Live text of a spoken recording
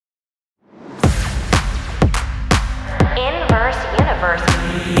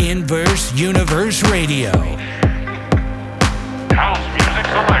Inverse Universe Radio. House music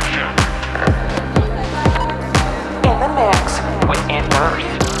selection. In the mix with Inverse.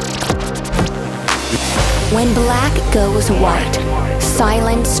 When black goes white,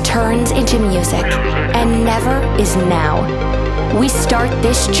 silence turns into music, and never is now. We start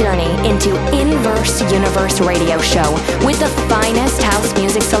this journey into Inverse Universe Radio Show with the finest house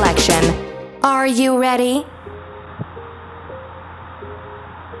music selection. Are you ready?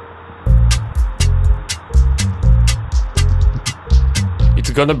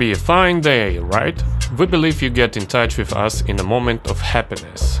 It's gonna be a fine day, right? We believe you get in touch with us in a moment of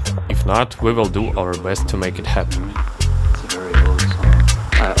happiness. If not, we will do our best to make it happen. It's a very old song.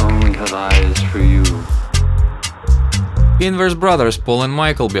 I only have eyes for you. Inverse brothers Paul and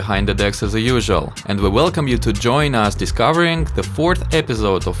Michael behind the decks as usual, and we welcome you to join us discovering the 4th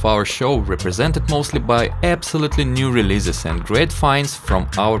episode of our show, represented mostly by absolutely new releases and great finds from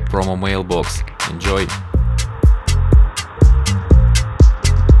our promo mailbox. Enjoy!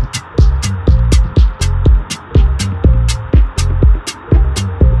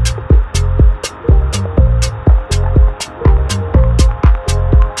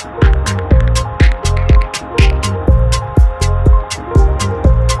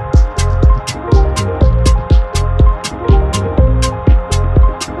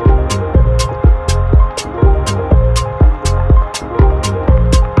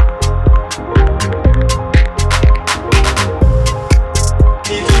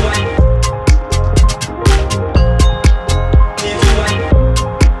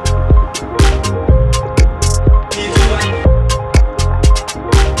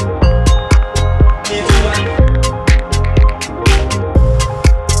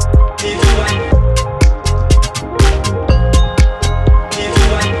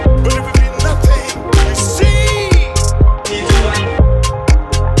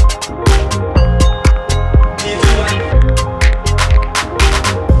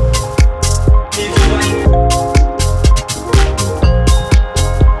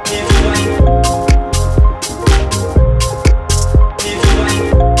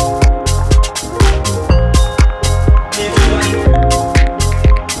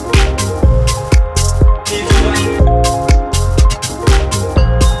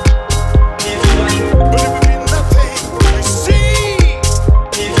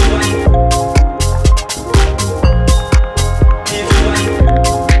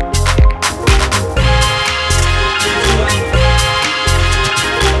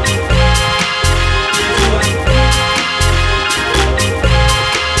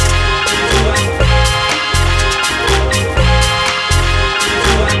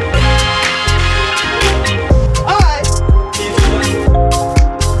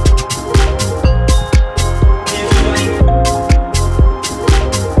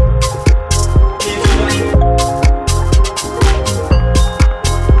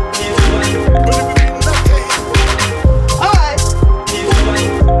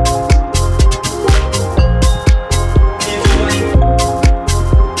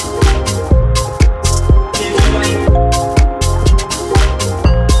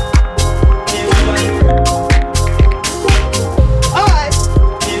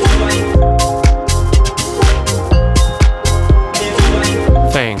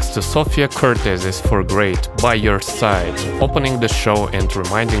 Sofia Cortez for Great By Your Side, opening the show and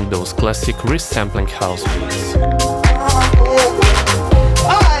reminding those classic resampling house beats.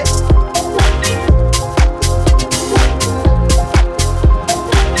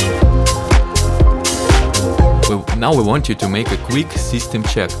 Now we want you to make a quick system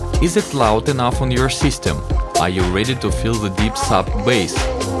check. Is it loud enough on your system? Are you ready to feel the deep sub bass?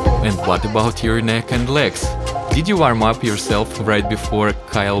 And what about your neck and legs? Did you warm up yourself right before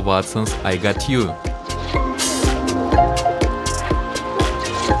Kyle Watson's I Got You?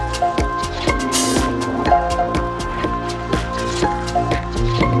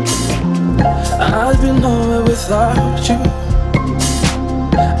 I've been nowhere without you.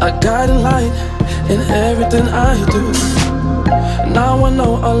 A guiding light in everything I do. Now I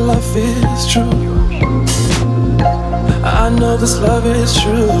know our love is true. I know this love is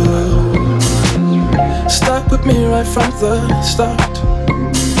true. Stuck with me right from the start.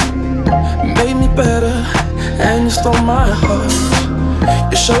 Made me better and you stole my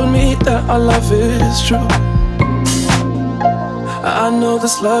heart. You showed me that our love is true. I know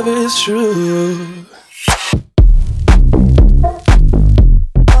this love is true.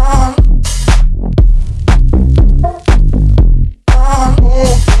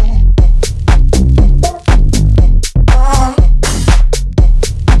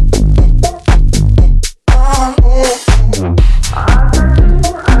 I've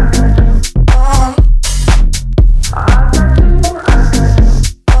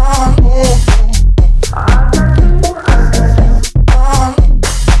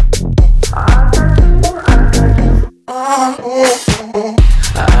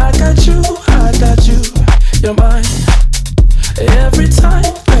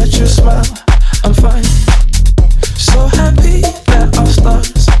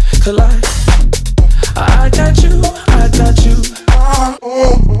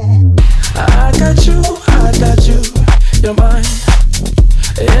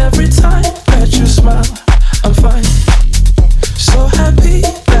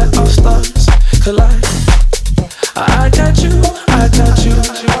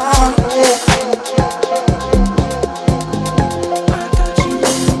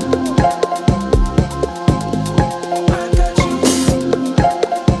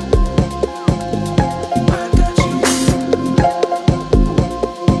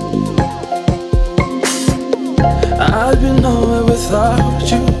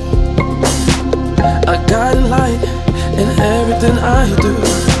I do.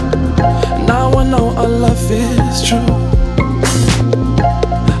 Now I know our love is true.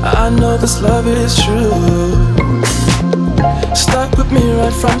 I know this love is true. Stuck with me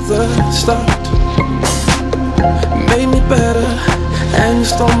right from the start. Made me better and you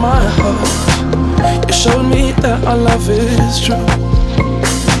stole my heart. You showed me that our love is true.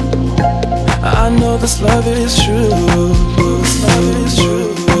 I know this love is true. This love is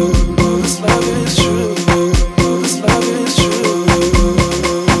true. This love is true. This love is true.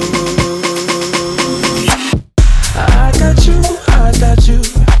 I got you,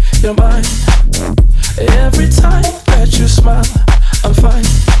 you're mine. Every time that you smile, I'm fine.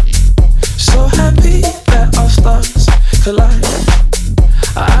 So happy that our stars collide.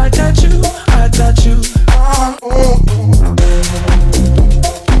 I got you, I got you.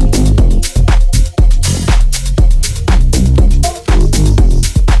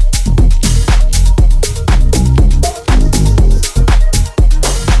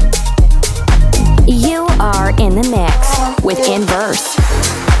 You are in the mix with Inverse.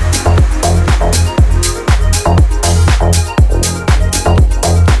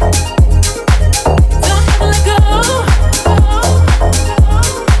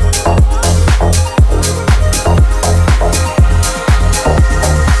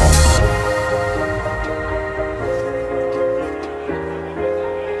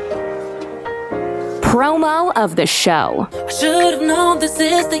 Promo of the show. I should have known this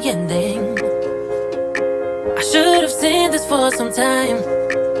is the ending. I should have seen this for some time.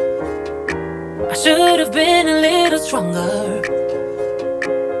 I should have been a little stronger,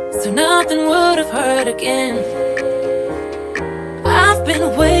 so nothing would have hurt again. I've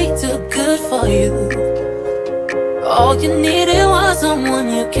been way too good for you. All you needed was someone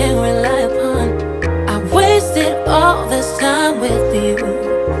you can rely upon. I wasted all this time with you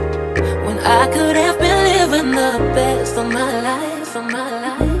when I could have been living the best of my life, of my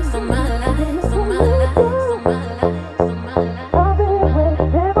life, of my life, of my life, of my life, of my life. I'll be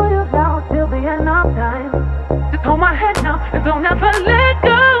waiting for you now till the end of time. Just hold my head now and don't ever let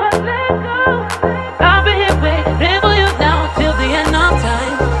go. I'll be here waiting for you now till the end of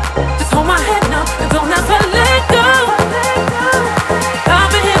time. Just hold my head now and don't ever let go. I'll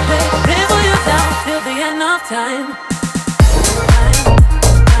be here waiting for you now till the end of time.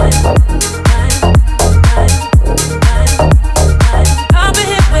 I'll be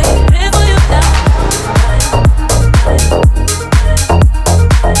here waiting for you now.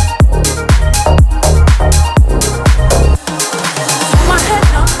 Hold my head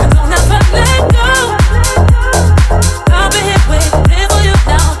now and don't ever let go. I'll be here waiting for you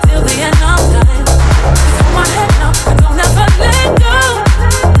now till the end of time. Hold my head now and don't ever let go.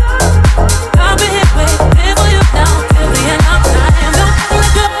 I'll be here waiting for you now till the end of time. Don't let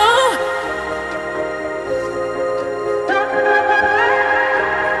go.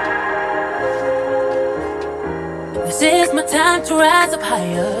 This is my time to rise up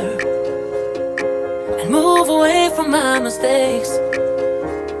higher and move away from my mistakes.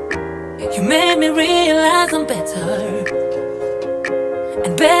 You made me realize I'm better,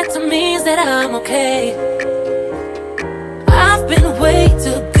 and better means that I'm okay. I've been way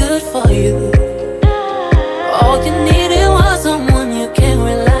too good for you. All you needed was someone you can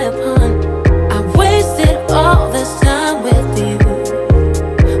rely upon. I wasted all this time with you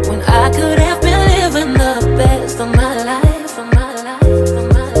when I could have been living the best of my life, of my life, of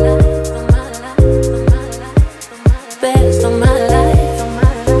my life, of my life, of my life, best of my life, of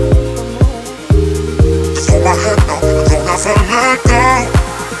my life. Hold my head now, don't ever let go.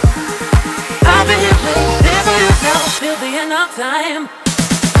 I'll be here waiting for you now till the end of time.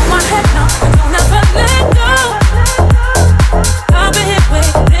 Hold my head now and don't ever let go. I'll be here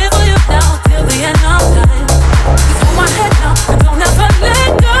waiting for you now till the end of time. Just hold my head now and don't ever let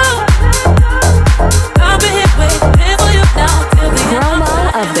go. I'll be here waiting for you now till the end of time. Promo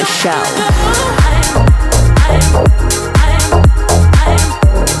of the show.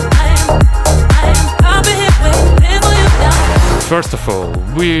 I'll be here waiting for you now. First of all,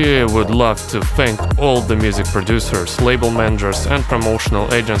 we would love to thank all the music producers, label managers and promotional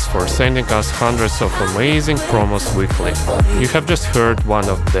agents for sending us hundreds of amazing promos weekly. You have just heard one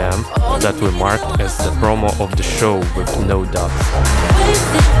of them that we marked as the promo of the show with no doubts.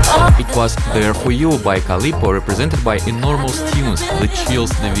 It was There For You by Calippo, represented by Enormous Tunes, the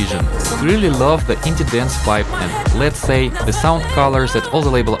Chills division. We really love the indie dance vibe and, let's say, the sound colors that all the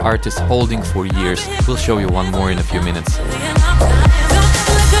label artists holding for years. We'll show you one more in a few minutes. Don't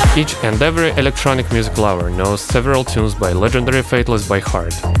let go. Each and every electronic music lover knows several tunes by legendary Fateless by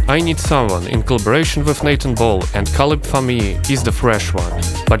heart. I Need Someone in collaboration with Nathan Ball and Khalib Fahmy is the fresh one.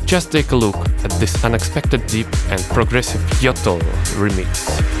 But just take a look at this unexpected deep and progressive Kyoto remix.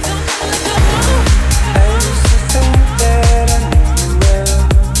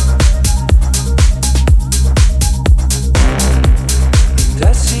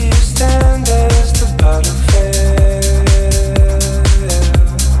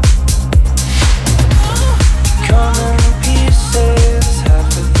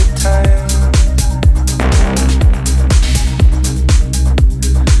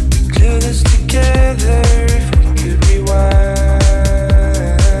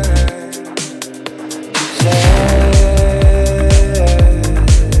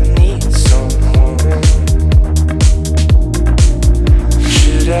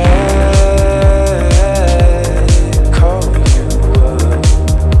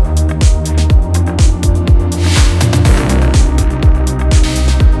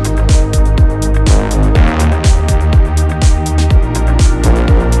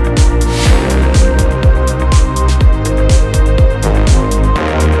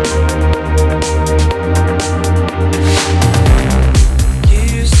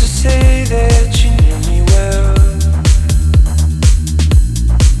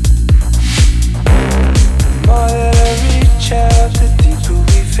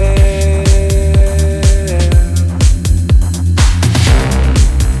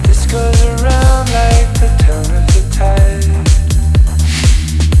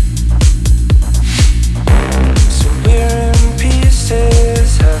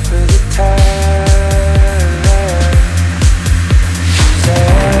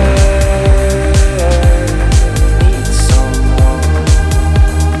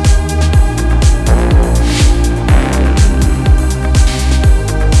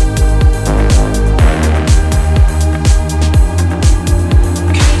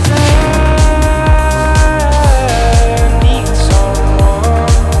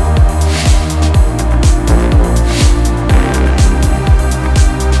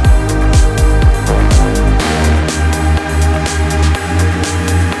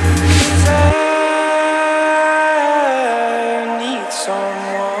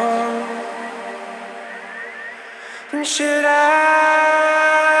 Should I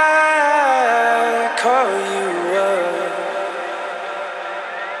call you up?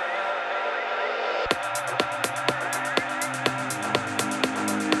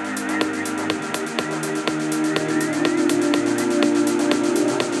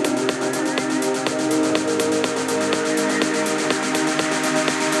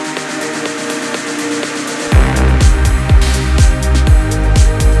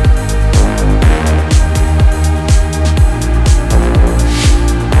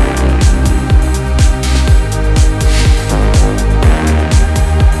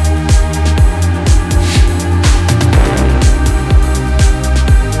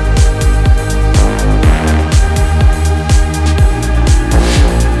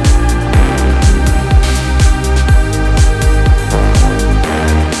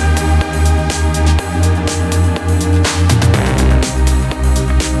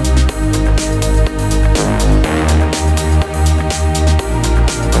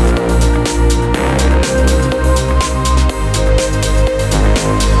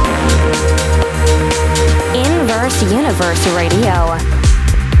 Universe Radio.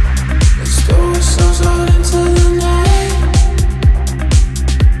 Let's throw ourselves out into the night.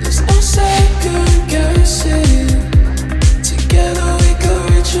 There's no second guessing. Together we could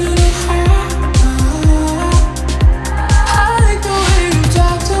reach a high. I like the way you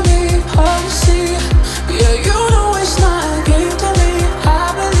talk to me, honestly. Yeah, you know it's not a game to me, I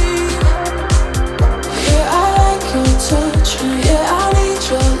believe. Yeah, I like your touch. Yeah, I need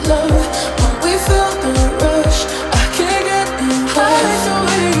your love. When we feel the rush, I can't get enough.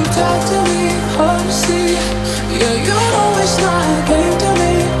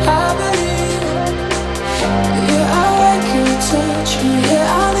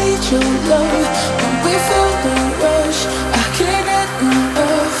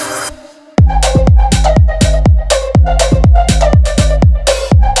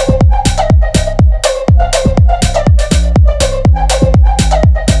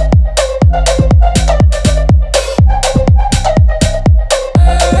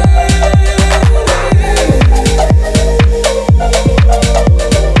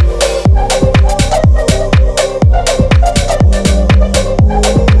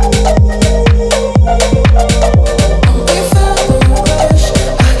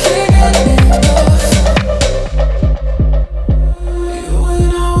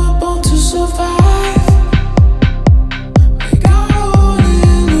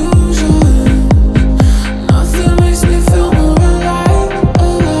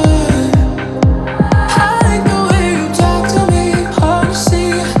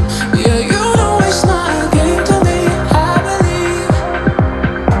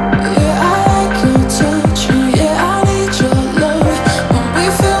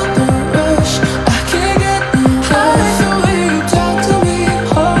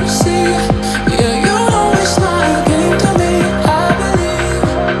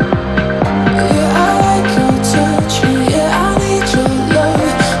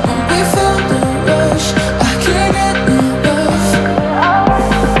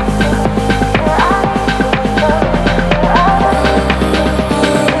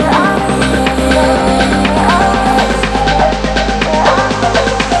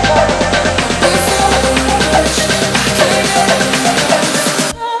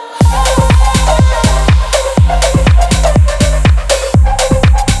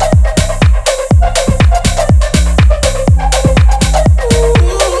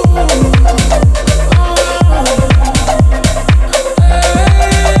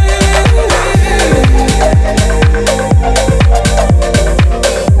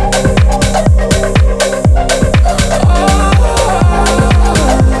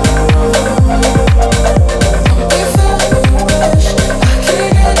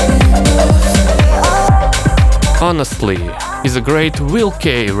 Honestly is a great Will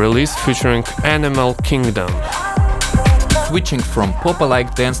K release featuring Animal Kingdom. Switching from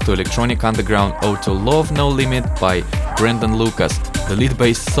pop-alike dance to electronic underground Auto Love No Limit by Brandon Lucas, the lead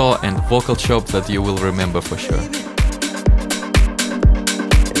bass saw and vocal chop that you will remember for sure.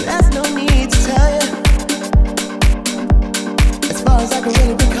 There's no need to tell you. As far as I can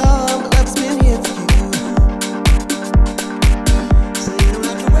really recall, my love's been here for you. So you don't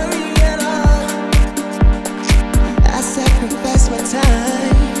have to worry at all. I sacrifice my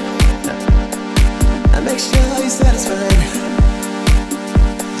time. I make sure you're satisfied.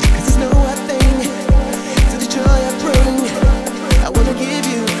 'Cause there's no one thing to the joy I bring. I wanna give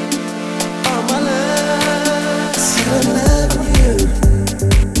you all my love. So I'm loving you.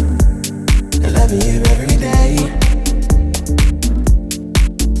 Loving you every day.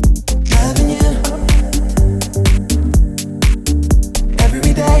 Loving you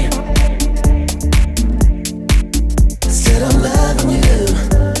every day. Said I'm loving you.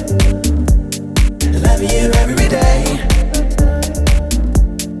 Loving you every day.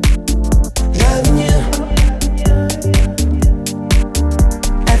 Loving you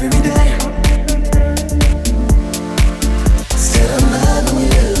every day. Said I'm loving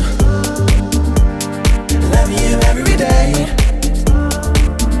you. Loving you every day.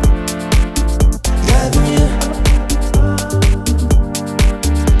 Loving you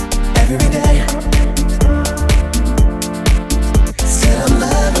every day. Said I'm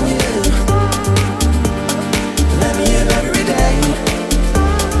loving you. Loving you every day.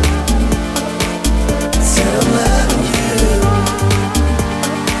 Said I'm loving you.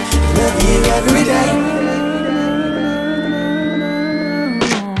 Loving you every day.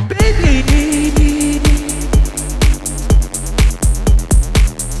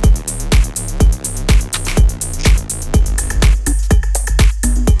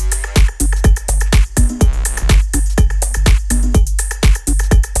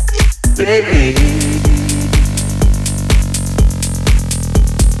 Baby.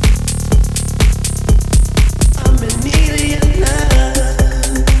 I'm in need of your love.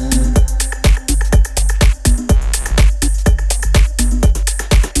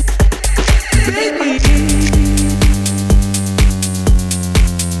 Baby.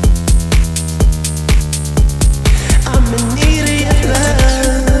 I'm in need of your love.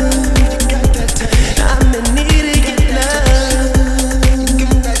 You got that touch. I'm in need of your love. You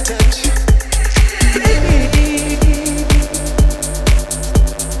got that touch. Baby.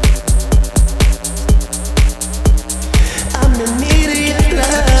 I'm in need of your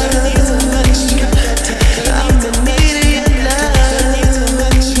love. I'm in need of your love.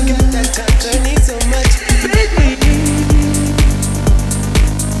 You got that touch. I need so much. Baby.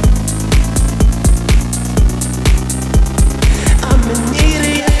 I'm in need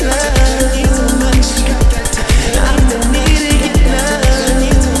of your love. I need so much. I'm in need of your love. I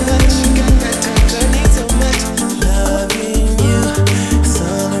need so much. You got that touch. I need so much. Loving you is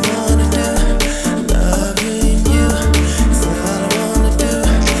all I wanna do. Loving you is all I wanna do.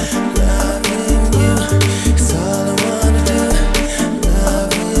 Loving you is all I wanna do.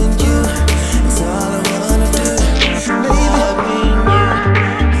 Loving you is all I wanna do. Baby, loving you.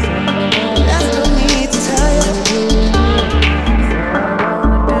 There's no need to tell you.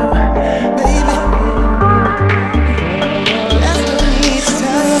 Baby, there's no need to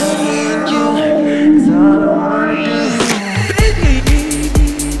tell you. You is all I wanna do. Baby,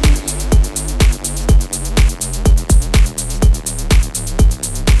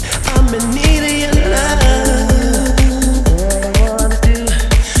 I'm in need of your love. All I wanna do,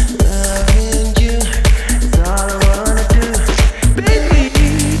 loving you is all I wanna do. Baby.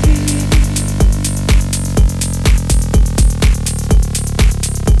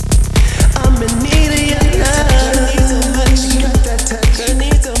 I'm in need of your love. I need so much. You got that touch. I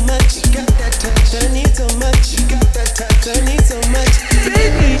need so much. You got that touch. I need so much. You got that touch. I need so much.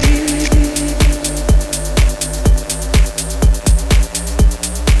 Baby.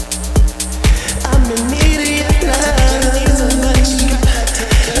 I'm in need of your love. I need so much. You got that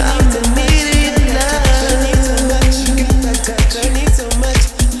touch. I'm in need of your love. I need so much. You got that touch. I need so much.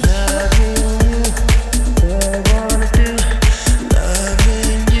 Loving you is all I wanna do.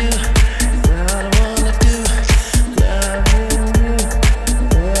 Loving you is all I wanna do. Loving you is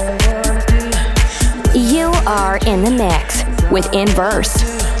all I wanna do. You are in the mix with Inverse.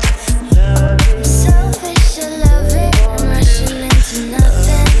 Selfish, I love it. I'm rushing into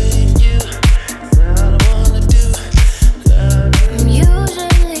nothing. I'm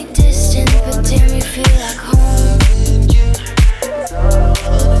usually distant, but damn, you feel like home.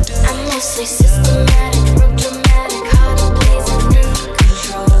 I'm mostly systematic, real dramatic, hard to please and in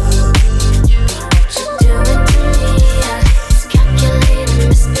control. What you doing to me?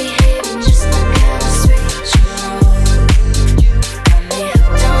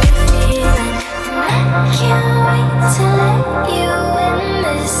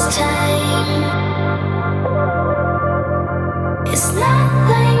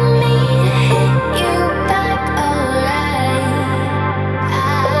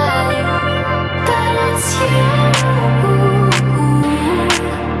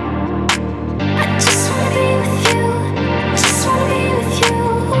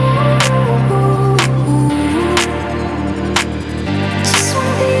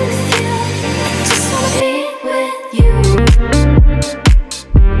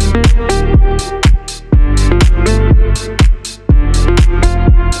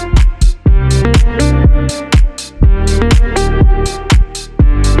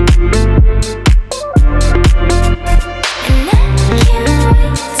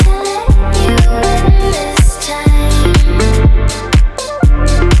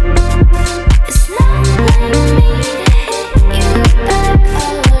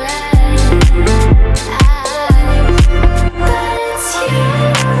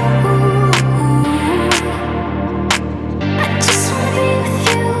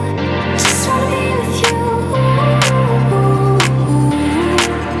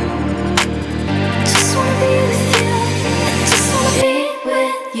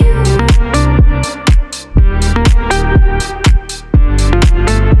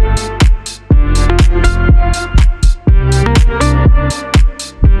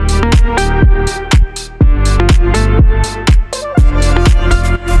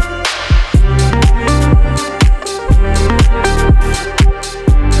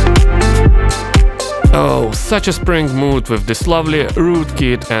 Such a spring mood with this lovely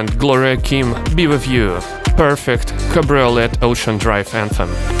Rootkid and Gloria Kim, Be With You. Perfect Cabriolet Ocean Drive anthem.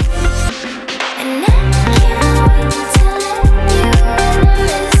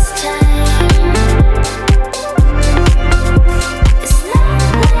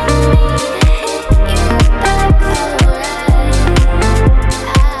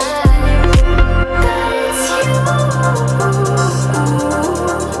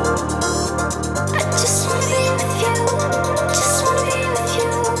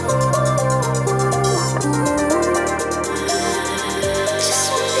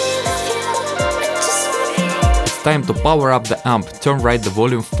 Time to power up the amp, turn right the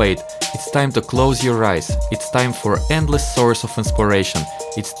volume fade. It's time to close your eyes. It's time for endless source of inspiration.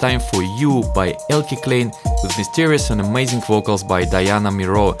 It's time for You by Elke Klein with mysterious and amazing vocals by Diana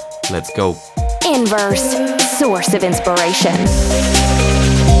Miro. Let's go. Inverse, source of inspiration.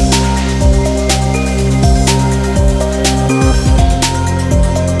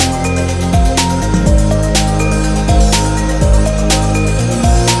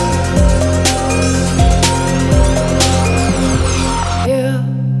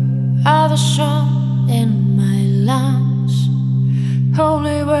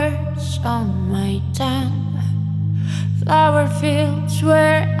 Flower fields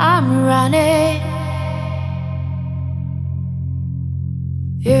where I'm running.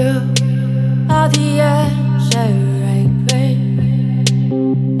 You are the answer I crave.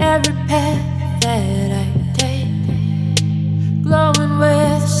 Every path that I take, glowing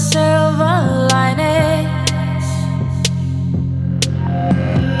with silver linings.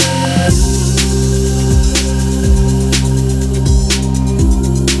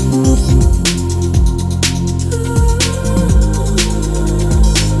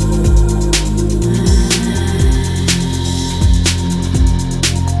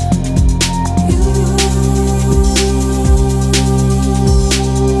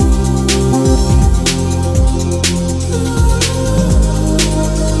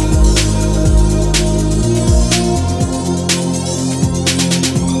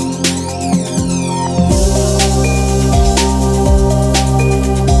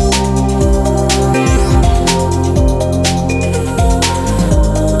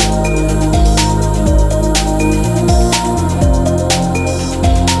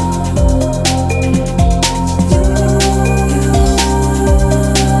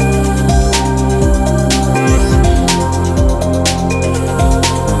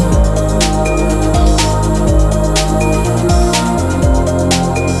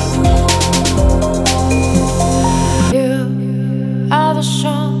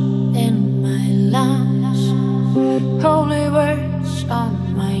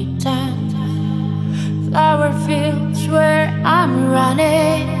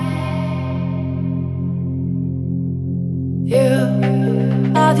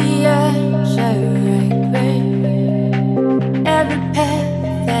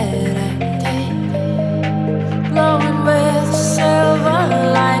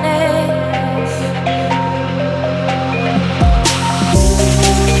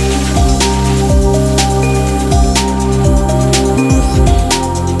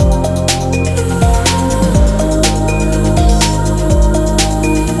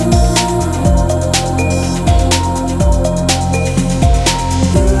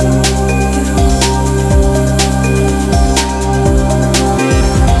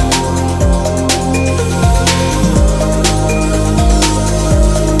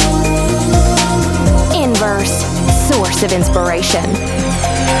 Of inspiration.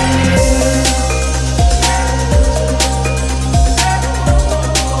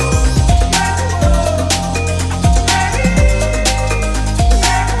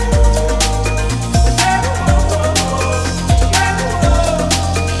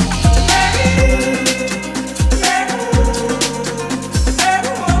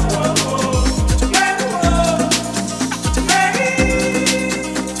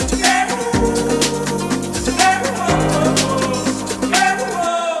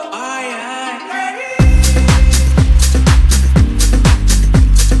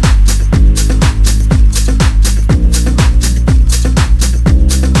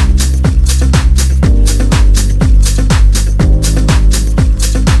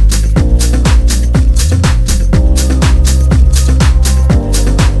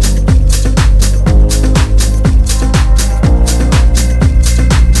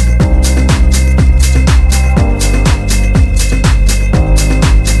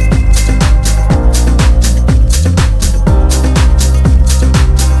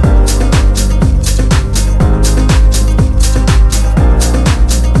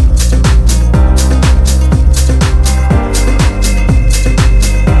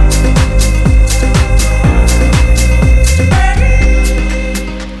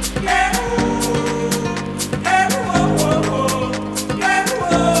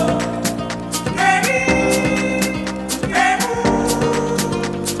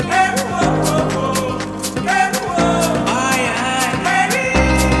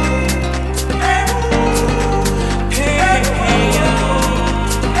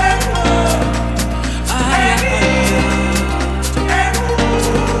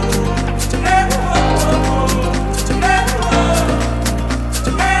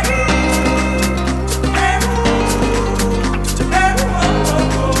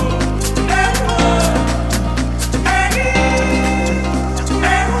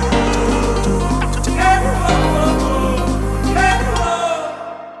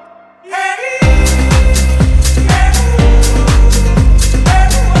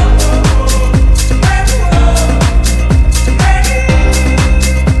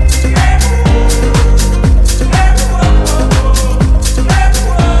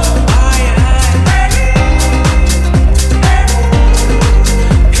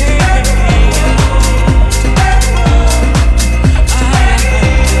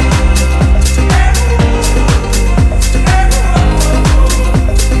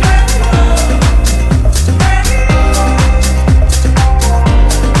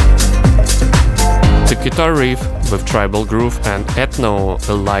 guitar riff with tribal groove and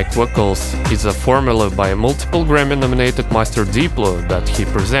ethno-like vocals is a formula by multiple Grammy-nominated master Diplo that he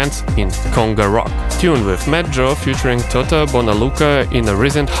presents in Conga Rock, tune with Matt Joe featuring Tota Bonaluca in a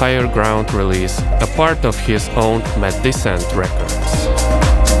recent Higher Ground release, a part of his own Mad Descent Records.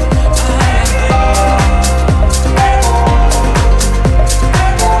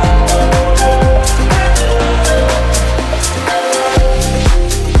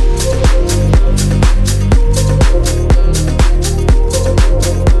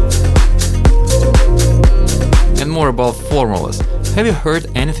 More about formulas. Have you heard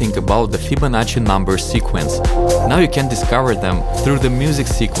anything about the Fibonacci number sequence? Now you can discover them through the music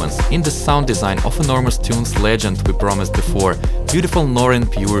sequence in the sound design of Enormous Tunes legend we promised before. Beautiful Noreen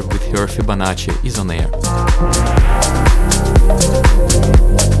Pure with her Fibonacci is on air.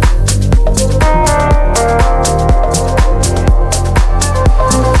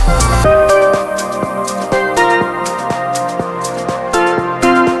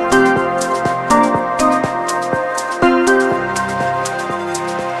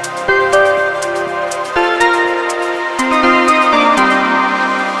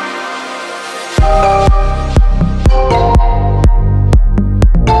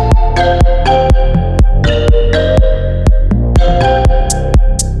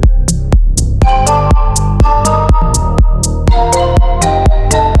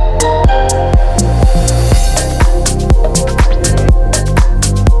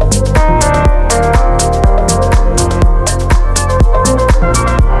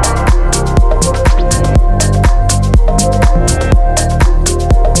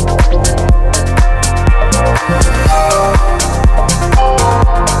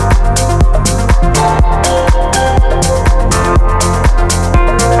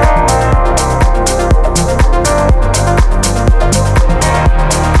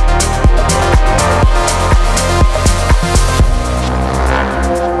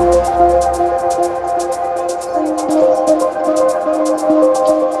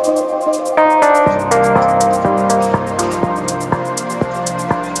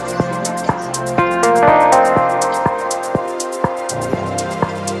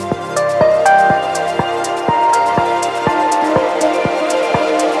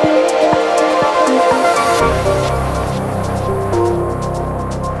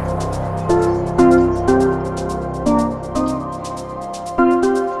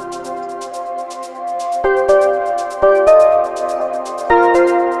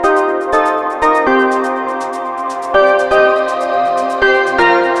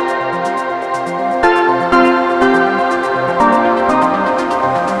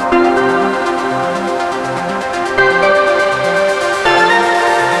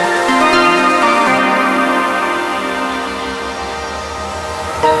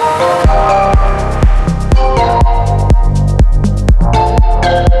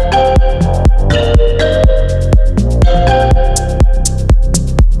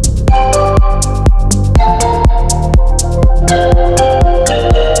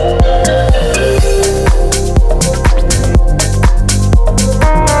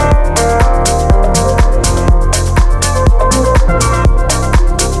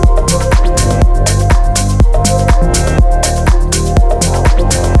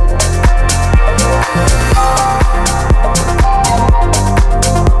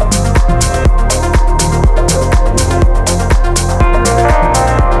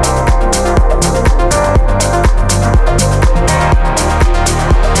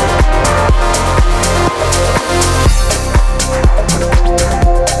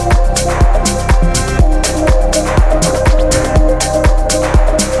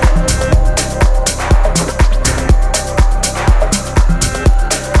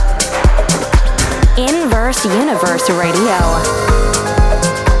 Universe Radio.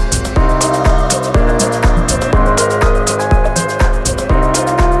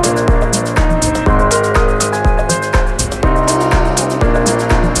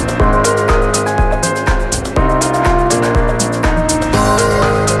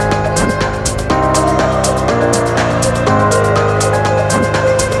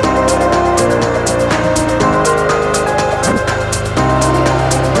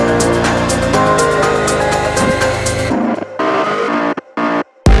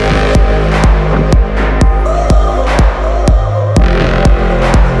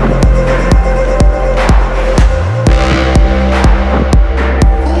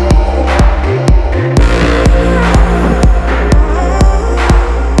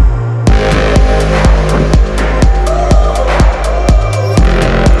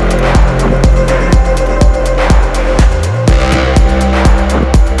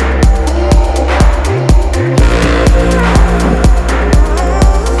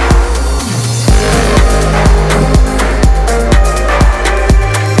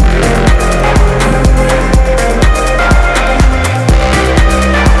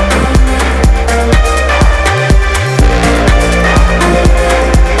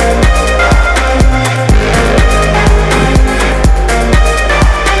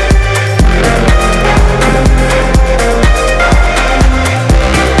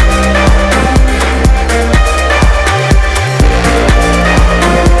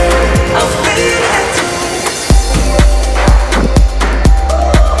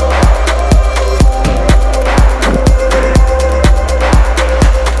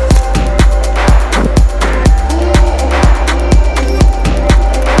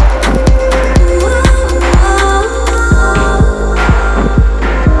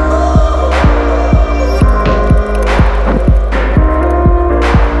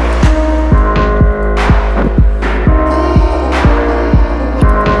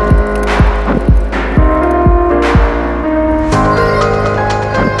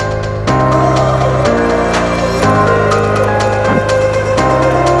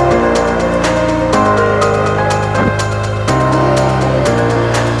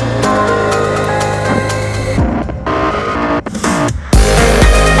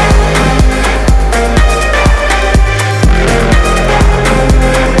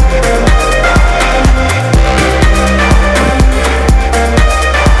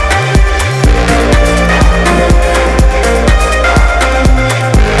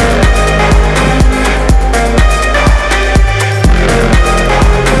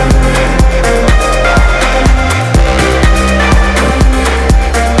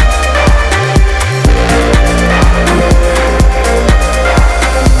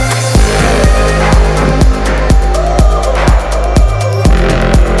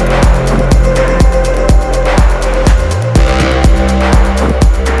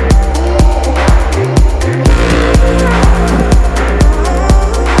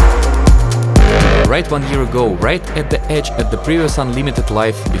 Right 1 year ago, right at the edge at the previous unlimited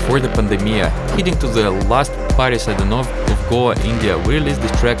life before the pandemia, heading to the last Paris, I don't know, of Goa, India, we released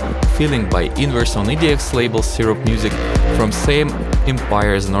this track Feeling by Inverse on EDX label Syrup Music from same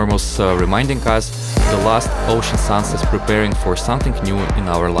empire as Normos, reminding us the last Ocean Suns is preparing for something new in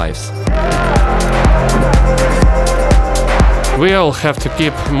our lives. We all have to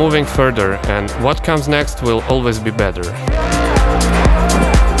keep moving further, and what comes next will always be better.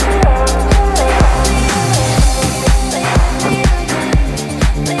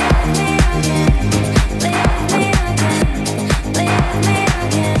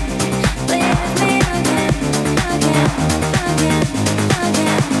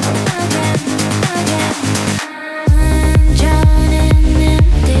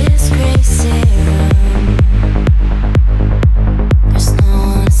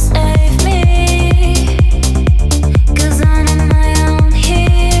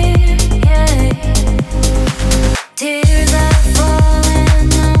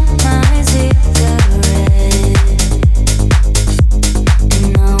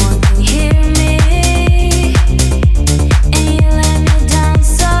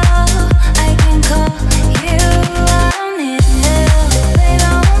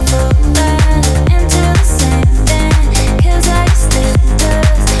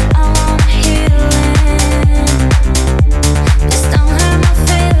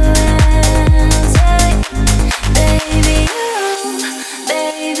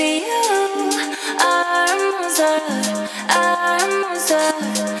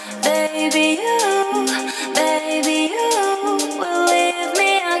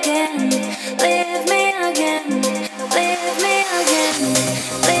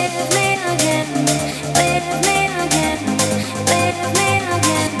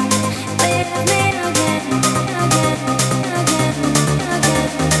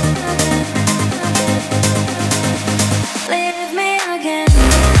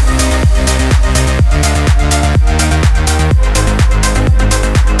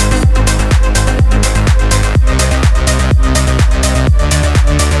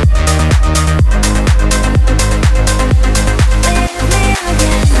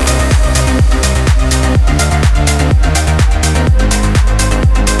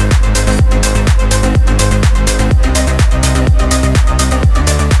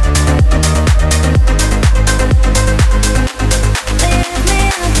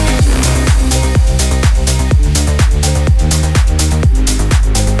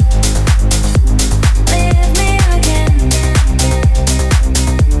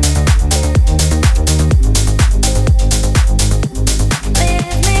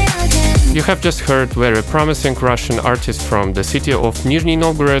 You have just heard very promising Russian artist from the city of Nizhny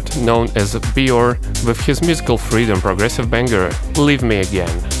Novgorod known as Bior with his musical freedom progressive banger Leave Me Again.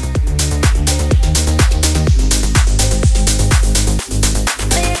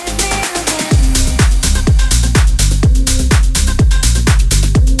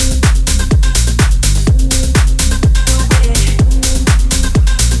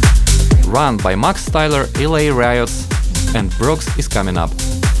 Run by Max Styler, LA Riots, and Brox is coming up.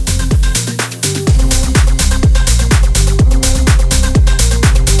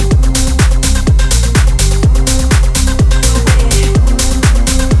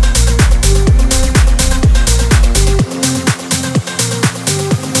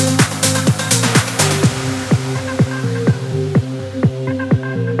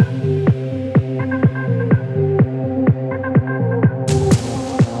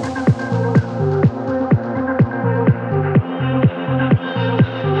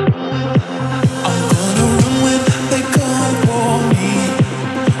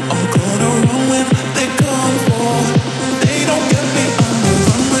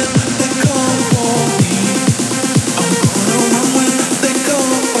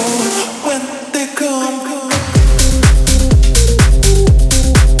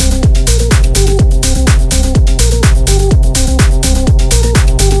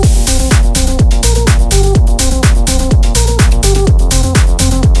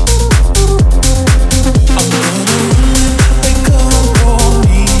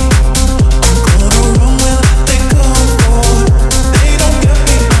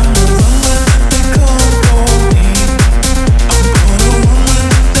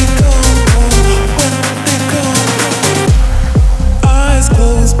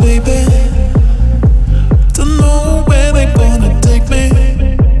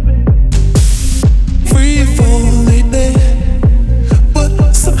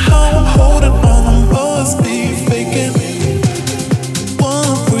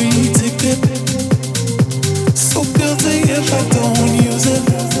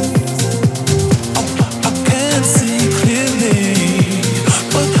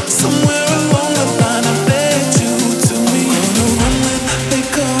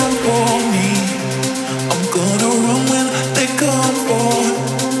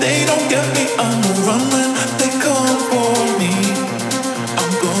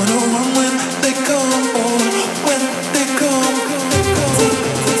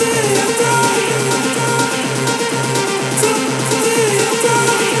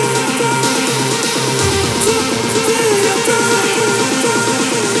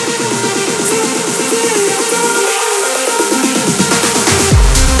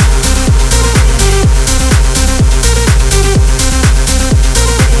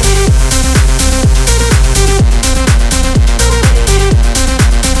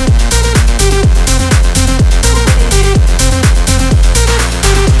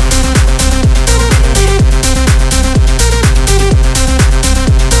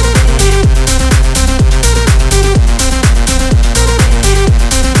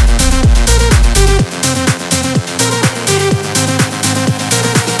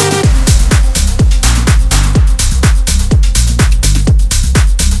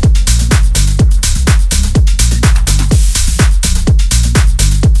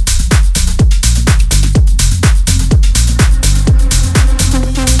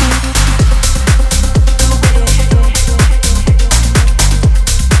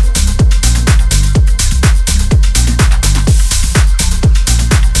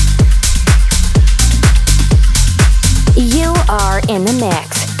 in the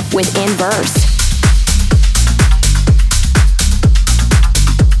mix with Inverse.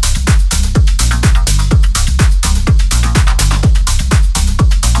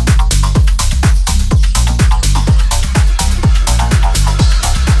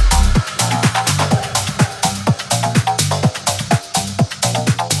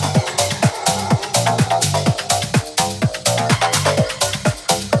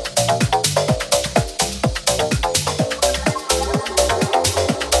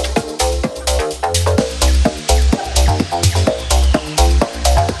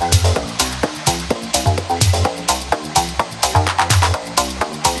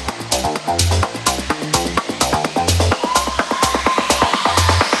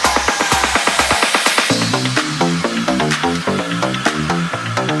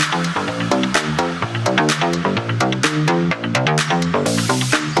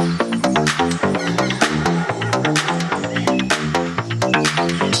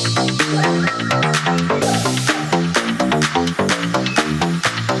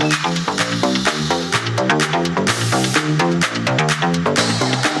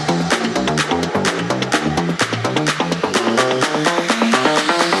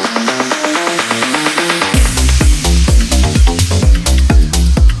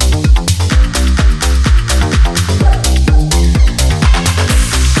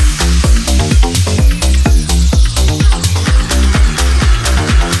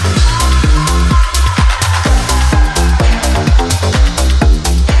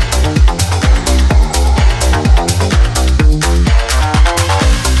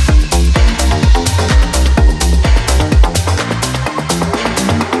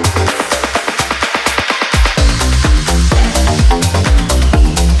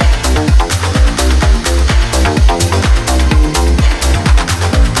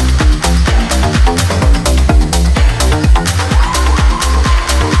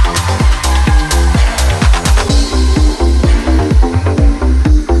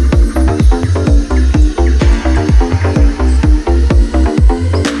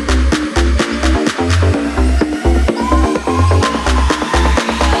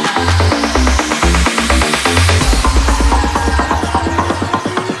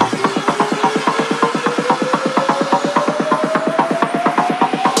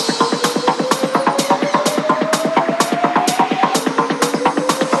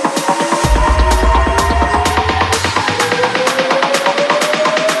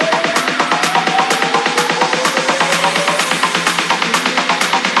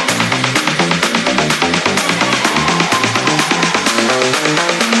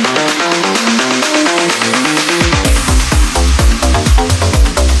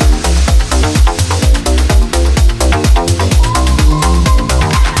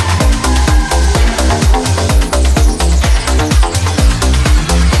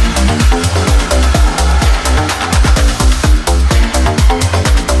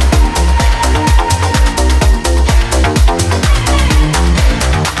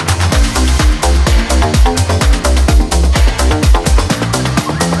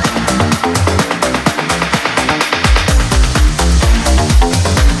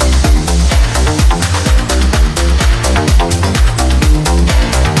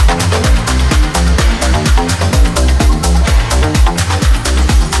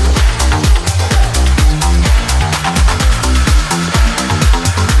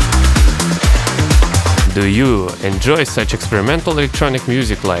 Do you enjoy such experimental electronic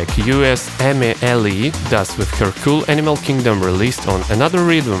music like US Amy Ellie does with her cool Animal Kingdom released on Another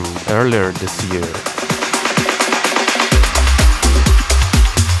Rhythm earlier this year?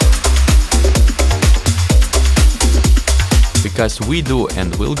 Because we do,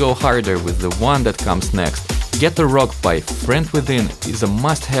 and we'll go harder with the one that comes next. Get a Rock by Friend Within is a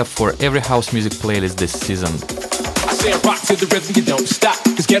must-have for every house music playlist this season. I said rock to the rhythm, you don't stop.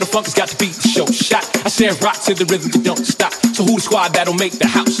 Cause Ghetto Funk has got to beat the show shot. I said rock to the rhythm, you don't stop. So who the squad that'll make the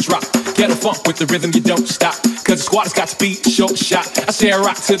house drop? Ghetto Funk with the rhythm, you don't stop. Cause the squad has got to beat the show shot. I said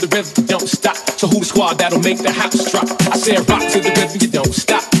rock to the rhythm, you don't stop. So who the squad that'll make the house drop? I said rock to the rhythm, you don't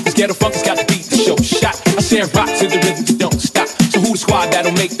stop. Cause Ghetto Funk has got to beat the show shot. I said rock to the rhythm, you don't stop. So who the squad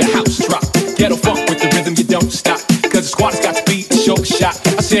that'll make the house drop? Ghetto Funk with the rhythm, you don't stop. Cause the squad has got to beat the show shot.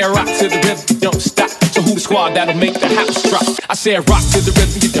 I said rock to the rhythm, you don't stop. So who the squad that'll make the house drop? I said rock to the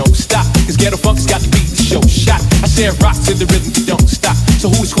rhythm, you don't stop. Cause Ghetto Funk has got to beat the show shot. I said rock to the rhythm, you don't stop. So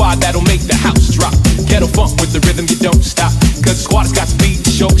who the squad that'll make the house drop? Ghetto Funk with the rhythm, you don't stop. Cause the squad has got to beat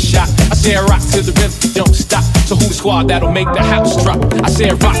the show shot. I said rock to the rhythm, you don't stop. So who the squad that'll make the house drop? I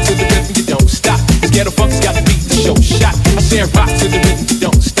said rock to the rhythm, you don't stop. Cause Ghetto Funk has got to beat the show shot. I said rock to the rhythm, you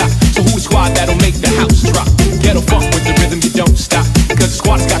don't stop. So who the squad that'll make the house drop? Ghetto Funk with the rhythm, you don't stop. Cause the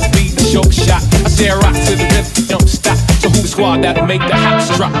squad has got to beat the show shot. I said rock to the rhythm, you don't stop. So who the squad that'll make the house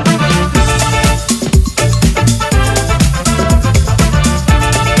drop?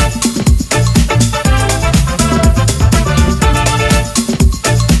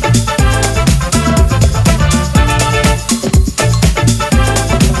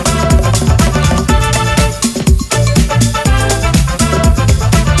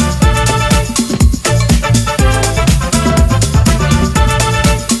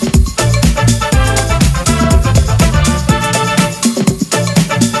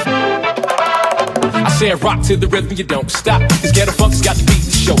 I said rock to the rhythm, you don't stop. Cause Ghetto Funk has got to beat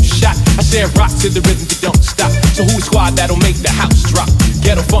the show shot. I said rock to the rhythm, you don't stop. So who the squad that'll make the house drop?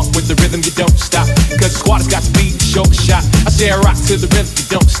 Ghetto Funk with the rhythm, you don't stop. Cause the squad has got to beat the show shot. I said rock to the rhythm, you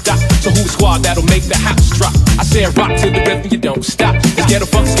don't stop. So who the squad that'll make the house drop? I said rock to the rhythm, you don't stop. Cause Ghetto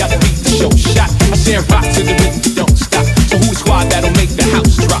Funk has got to beat the show shot. I said rock to the rhythm, you don't stop. So who the squad that'll make the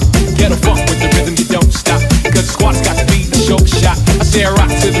house drop? Ghetto Funk with the rhythm, you don't stop. Cause the squad has got to beat the show shot. I said rock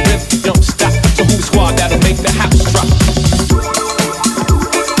to the rhythm, you don't stop. So who the squad that'll make the house drop?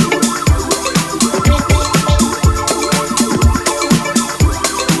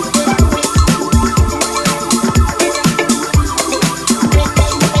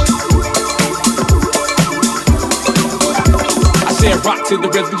 Rock to the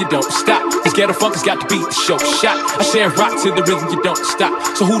rhythm, you don't stop. Cause Ghetto Funk has got to beat the show shot. I said rock to the rhythm, you don't stop.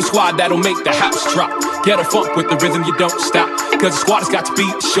 So who the squad that'll make the house drop? Ghetto Funk with the rhythm, you don't stop. Cause the squad has got to beat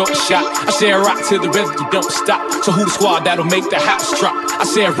the show shot. I said rock to the rhythm, you don't stop. So who the squad that'll make the house drop? I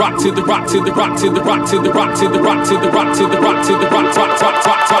said rock to the rock to the rock to the rock to the rock to the rock to the rock to the rock to the rock rock rock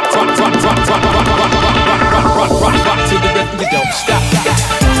rock rock rock rock rock rock to the rhythm, you don't stop.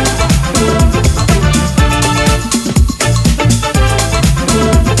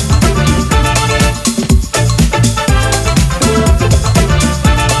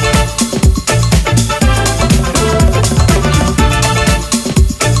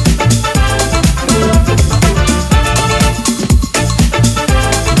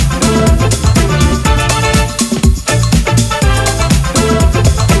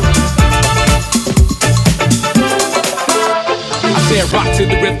 Rock to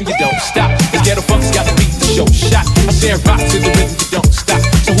the rhythm, you don't stop. Cause Ghetto Funk has got to beat the show shot. I said rock to the rhythm, you don't stop.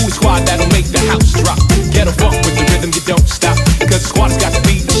 So who the squad that'll make the house drop? Ghetto Funk with the rhythm, you don't stop. Cause the squad has got to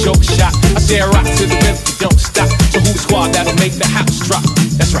beat the show shot. I said rock to the rhythm, you don't stop. So who the squad that'll make the house drop?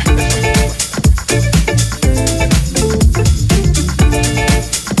 That's right, that's right.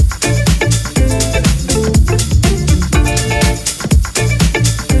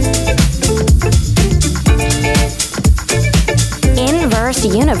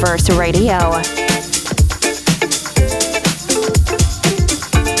 Universe Radio.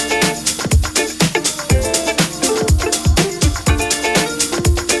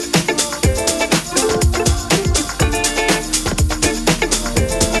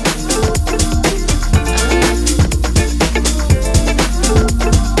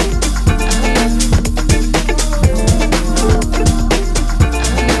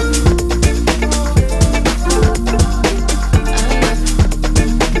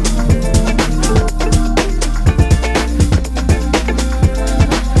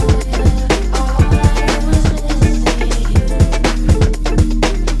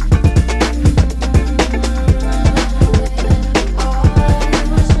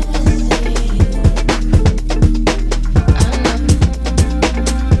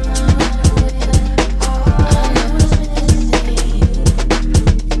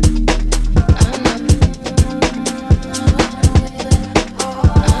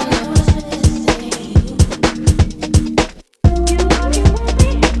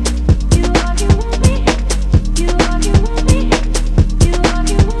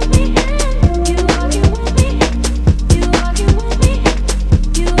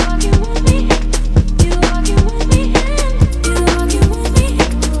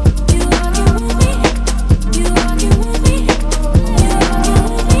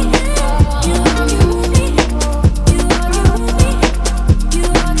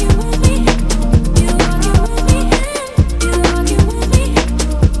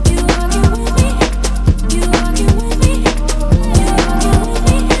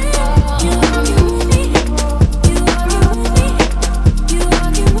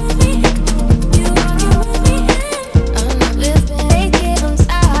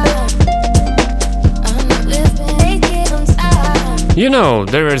 You know,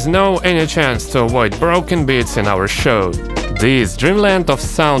 there is no any chance to avoid broken beats in our show. This Dreamland of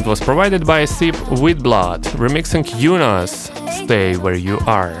Sound was provided by Sip Wheatblood, remixing Yuna's Stay Where You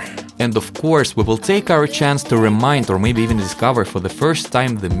Are. And of course, we will take our chance to remind or maybe even discover for the first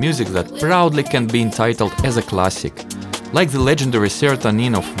time the music that proudly can be entitled as a classic, like the legendary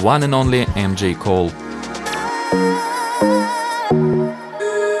serotonin of one and only MJ Cole.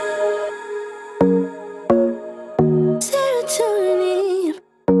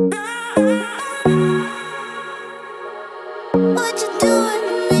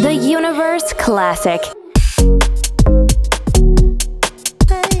 The Universe Classic.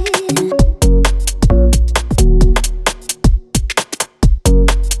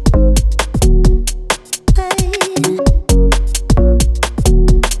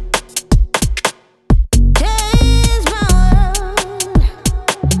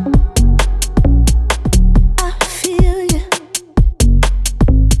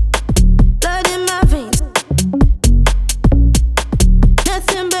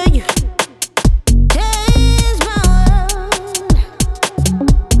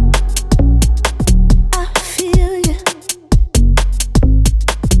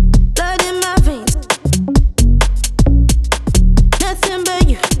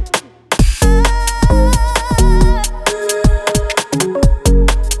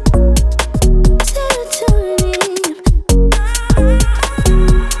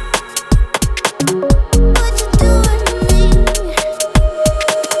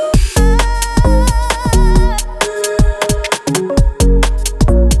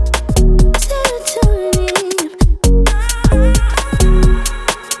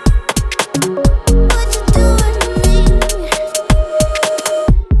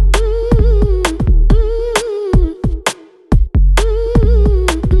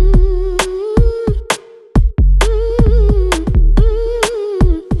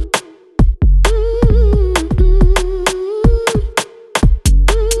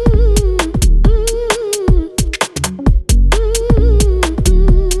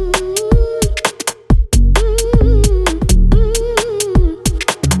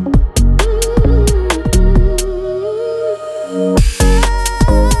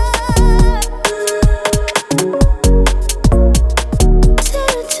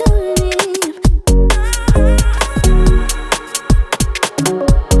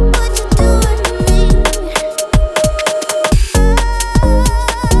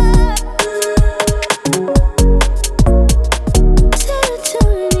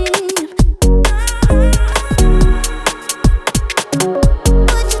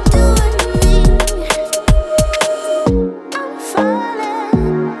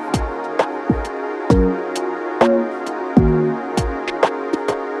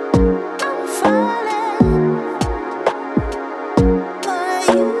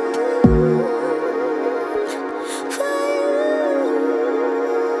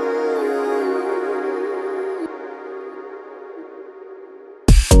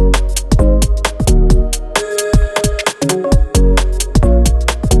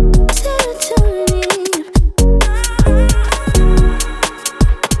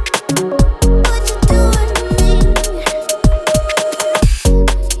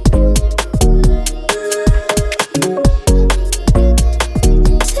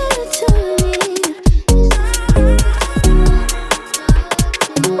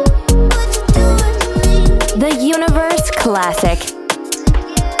 Classic.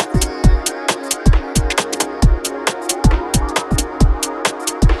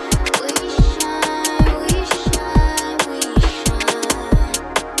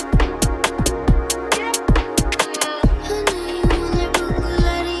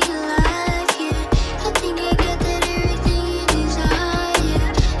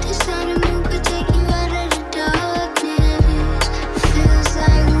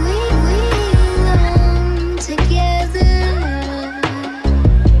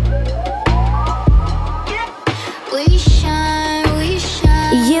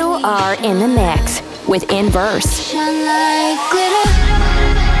 In the mix with Inverse. Shine like glitter.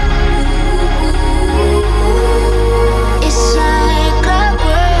 It's like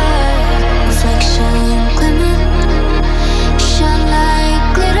clockwork, reflection glimmer. Shine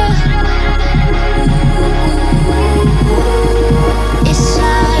like glitter. It's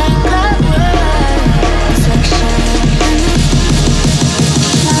like clockwork, reflection glimmer.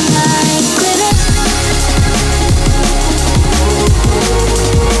 Shine like glitter.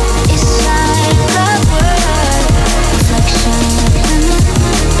 It's like clockwork, reflection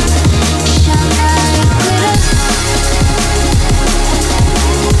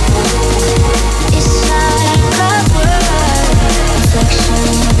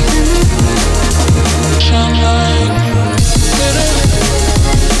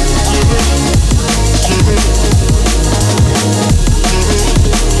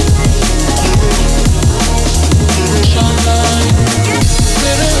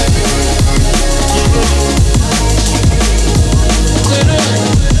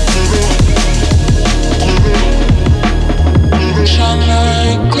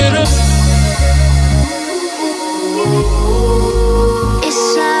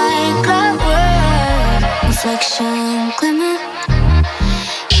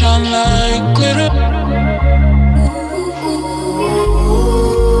shine like glitter.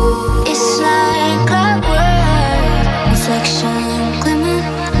 It's like clockwork, reflection, glimmer.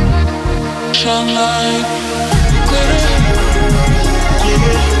 Shine like glitter.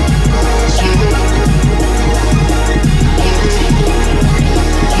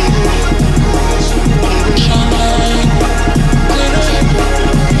 Shine like glitter.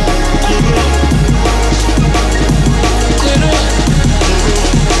 Glitter.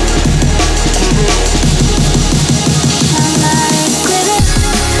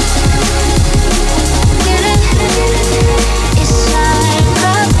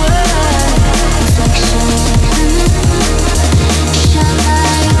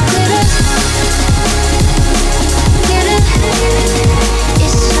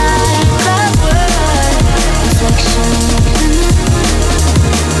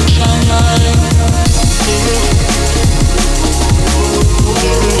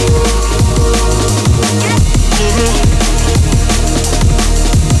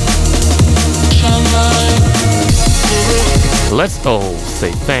 Let's all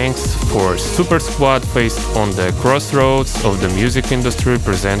say thanks for Super Squad faced on the crossroads of the music industry,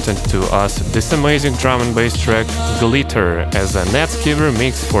 presented to us this amazing drum and bass track Glitter as a Netskiver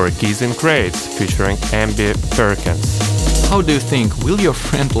mix for Keys in Crates featuring Ambi Perkins. How do you think? Will your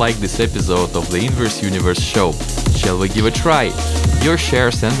friend like this episode of the Inverse Universe show? Shall we give a try? Your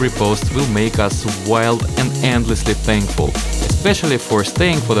shares and reposts will make us wild and endlessly thankful, especially for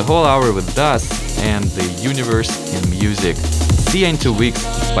staying for the whole hour with us and the universe in music. See you in 2 weeks.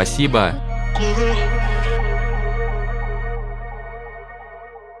 Спасибо.